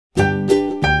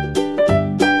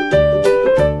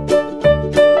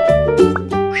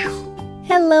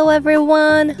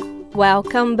everyone!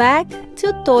 Welcome back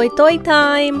to Toy Toy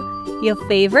Time, your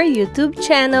favorite YouTube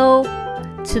channel.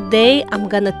 Today I'm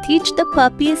gonna teach the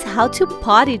puppies how to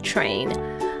potty train.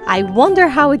 I wonder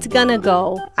how it's gonna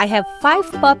go. I have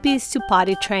 5 puppies to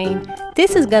potty train.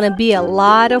 This is gonna be a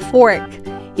lot of work.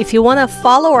 If you wanna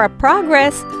follow our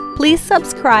progress, please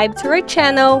subscribe to our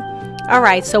channel.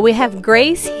 Alright, so we have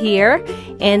Grace here,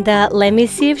 and let me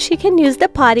see if she can use the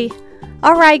potty.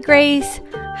 Alright, Grace.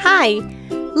 Hi.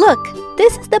 Look,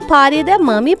 this is the potty that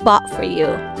Mommy bought for you.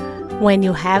 When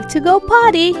you have to go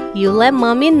potty, you let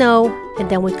Mommy know, and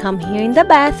then we come here in the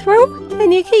bathroom,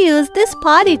 and you can use this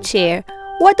potty chair.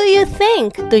 What do you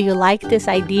think? Do you like this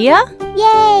idea?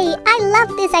 Yay! I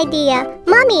love this idea.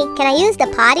 Mommy, can I use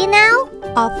the potty now?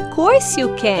 Of course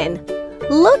you can.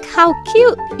 Look how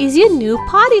cute is your new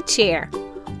potty chair.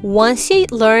 Once you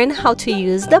learn how to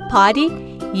use the potty,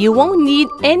 you won't need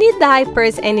any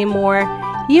diapers anymore.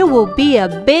 You will be a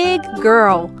big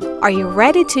girl. Are you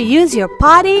ready to use your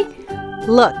potty?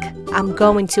 Look, I'm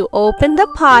going to open the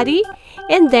potty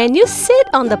and then you sit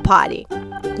on the potty.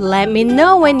 Let me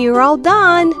know when you're all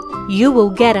done. You will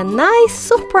get a nice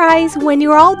surprise when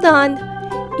you're all done.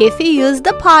 If you use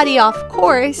the potty, of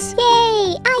course.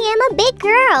 Yay! I am a big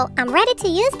girl. I'm ready to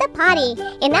use the potty.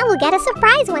 And I will get a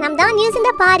surprise when I'm done using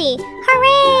the potty.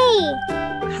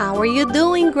 Hooray! How are you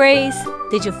doing, Grace?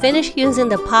 Did you finish using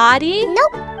the potty?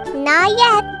 Nope, not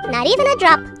yet. Not even a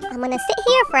drop. I'm gonna sit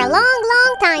here for a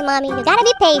long time, Mommy. You gotta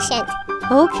be patient.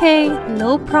 Okay,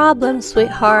 no problem,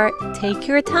 sweetheart. Take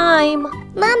your time.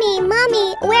 Mommy,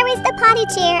 where is the potty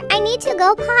chair? I need to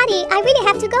go potty. I really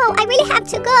have to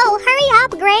go. Hurry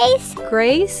up, Grace.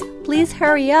 Grace, please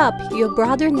hurry up. Your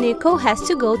brother Nico has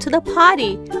to go to the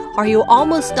potty. Are you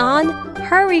almost done?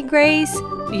 Hurry, Grace.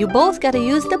 You both gotta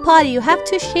use the potty. You have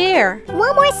to share.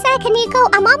 One more second, Nico.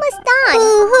 I'm almost done.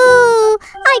 Woohoo!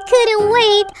 I couldn't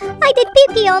wait. I did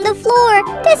pee-pee on the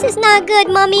floor. This is not good,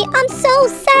 Mommy. I'm so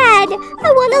sad.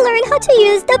 I want to learn how to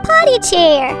use the potty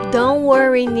chair. Don't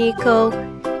worry, Nico.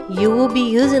 You will be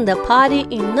using the potty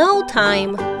in no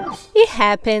time. It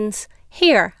happens.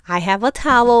 Here, I have a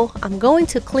towel. I'm going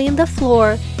to clean the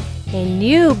floor. And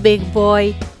you, big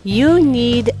boy, you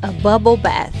need a bubble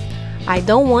bath. I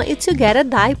don't want you to get a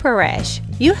diaper rash.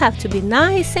 You have to be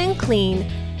nice and clean.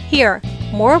 Here,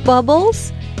 more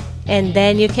bubbles. And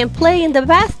then you can play in the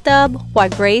bathtub while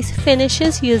Grace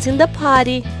finishes using the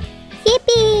potty.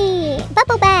 Yippee!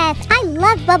 Bubble bath! I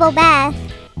love bubble bath.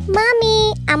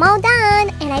 Mommy, I'm all done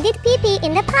and I did pee-pee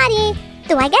in the potty.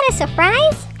 Do I get a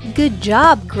surprise? Good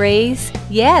job, Grace.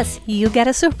 Yes, you get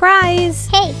a surprise.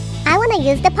 Hey, I want to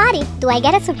use the potty. Do I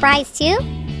get a surprise too?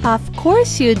 Of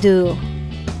course you do.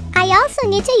 I also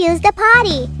need to use the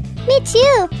potty. Me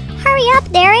too. Hurry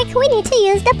up, Derek. We need to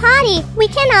use the potty. We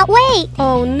cannot wait.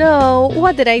 Oh no,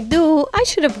 what did I do? I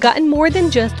should have gotten more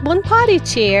than just one potty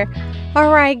chair.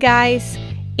 Alright guys,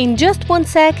 in just 1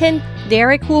 second,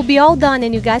 Derek will be all done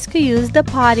and you guys could use the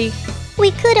potty.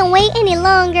 We couldn't wait any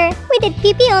longer. We did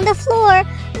pee-pee on the floor.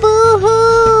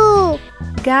 Boo-hoo!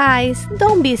 Guys,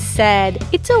 don't be sad.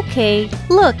 It's okay.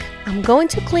 Look, I'm going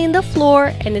to clean the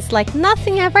floor and it's like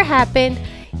nothing ever happened.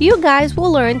 You guys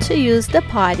will learn to use the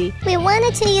potty. We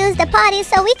wanted to use the potty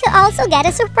so we could also get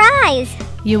a surprise.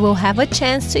 You will have a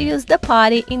chance to use the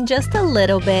potty in just a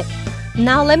little bit.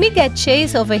 Now let me get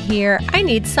Chase over here. I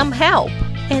need some help.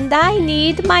 And I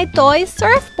need my toy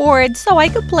surfboard so I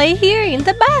could play here in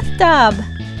the bathtub.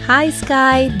 Hi,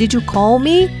 Sky. Did you call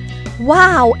me?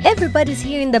 Wow, everybody's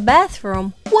here in the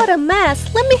bathroom. What a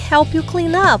mess. Let me help you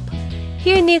clean up.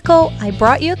 Here, Nico, I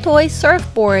brought you a toy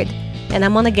surfboard. And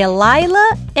I'm gonna get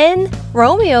Lila and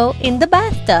Romeo in the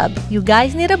bathtub. You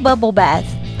guys need a bubble bath.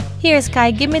 Here,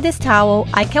 Sky, give me this towel.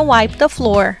 I can wipe the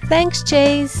floor. Thanks,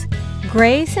 Chase.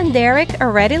 Grace and Derek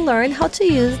already learned how to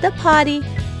use the potty.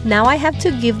 Now I have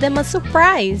to give them a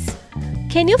surprise.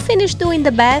 Can you finish doing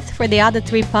the bath for the other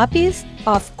 3 puppies?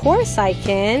 Of course I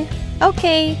can.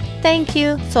 Okay, thank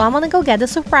you. So I'm gonna go get the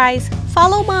surprise.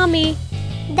 Follow Mommy.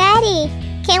 Daddy,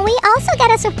 can we also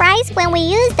get a surprise when we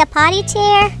use the potty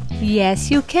chair? Yes,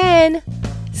 you can.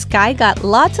 Sky got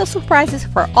lots of surprises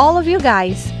for all of you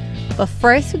guys. But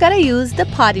first, you gotta use the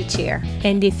potty chair.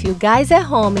 And if you guys at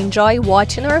home enjoy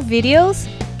watching our videos,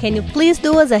 can you please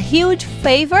do us a huge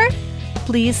favor?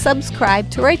 Please subscribe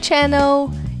to our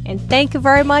channel. And thank you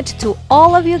very much to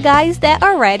all of you guys that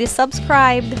already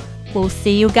subscribed. We'll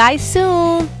see you guys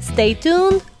soon. Stay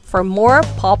tuned for more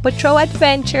Paw Patrol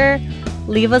adventure.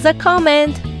 Leave us a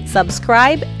comment,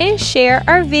 subscribe, and share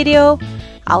our video.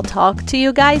 I'll talk to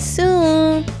you guys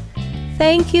soon.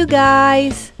 Thank you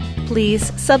guys.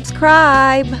 Please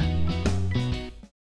subscribe.